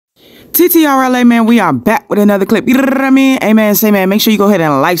TTRLA, man, we are back with another clip. You know what I mean? Amen, say, man, make sure you go ahead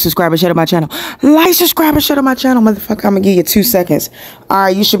and like, subscribe, and share to my channel. Like, subscribe, and share to my channel, motherfucker. I'm gonna give you 2 seconds. All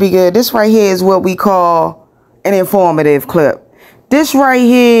right, you should be good. This right here is what we call an informative clip. This right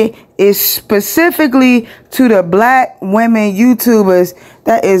here is specifically to the black women YouTubers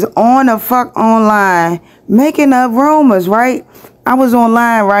that is on the fuck online making up rumors, right? I was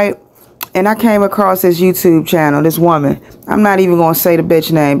online, right? And I came across this YouTube channel, this woman. I'm not even going to say the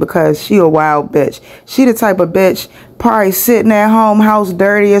bitch name because she a wild bitch. She the type of bitch probably sitting at home, house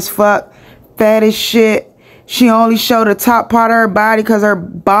dirty as fuck, fat as shit. She only showed the top part of her body because her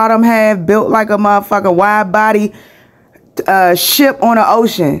bottom half built like a motherfucking wide body ship on the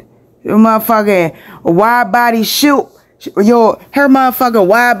ocean. Your motherfucking wide body ship. Her motherfucking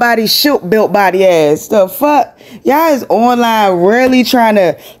wide body ship built body ass. The fuck? Y'all is online really trying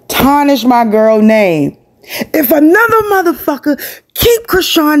to tarnish my girl name. If another motherfucker keep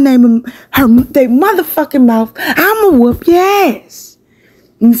Chrisean naming her they motherfucking mouth, I'ma whoop your ass.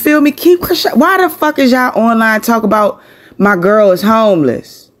 You feel me? Keep Chrisean. Why the fuck is y'all online talk about my girl is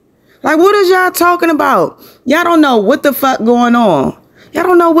homeless? Like, what is y'all talking about? Y'all don't know what the fuck going on. Y'all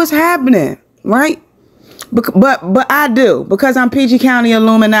don't know what's happening, right? But I do, because I'm PG County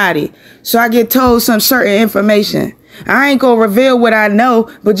Illuminati. So I get told some certain information. I ain't gonna reveal what I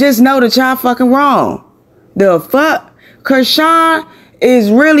know, but just know that y'all fucking wrong. The fuck? Chrisean is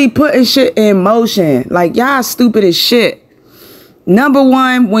really putting shit in motion. Like, y'all stupid as shit. Number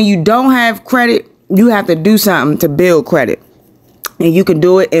one, when you don't have credit, you have to do something to build credit. And you can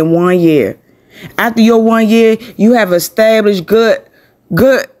do it in 1 year. After your 1 year, you have established good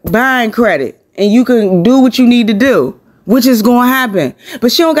buying credit. And you can do what you need to do, which is going to happen.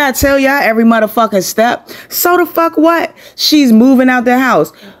 But she don't got to tell y'all every motherfucking step. So the fuck what? She's moving out the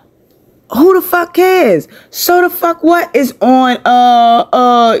house. Who the fuck cares? So the fuck what is on,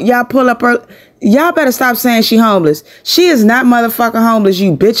 y'all pull up her. Y'all better stop saying she homeless. She is not motherfucking homeless,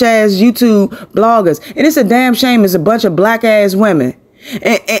 you bitch ass YouTube bloggers. And it's a damn shame it's a bunch of black ass women.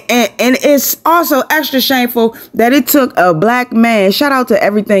 And it's also extra shameful that it took a black man, shout out to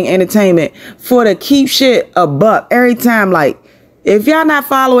Everything Entertainment, for to keep shit a buck every time. Like, if y'all not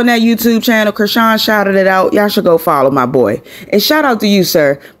following that YouTube channel, Chrisean shouted it out, y'all should go follow my boy. And shout out to you,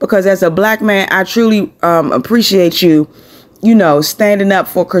 sir, because as a black man, I truly appreciate you, you know, standing up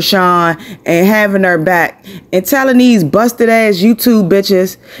for Chrisean and having her back and telling these busted ass YouTube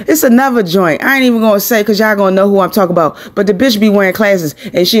bitches. It's another joint. I ain't even gonna say because y'all gonna know who I'm talking about. But the bitch be wearing glasses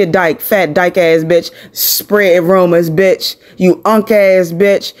and she a dyke, fat dyke ass bitch, spreading rumors, bitch. You unk ass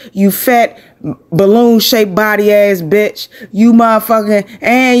bitch. You fat balloon shaped body ass bitch. You motherfucking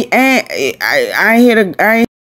I ain't here to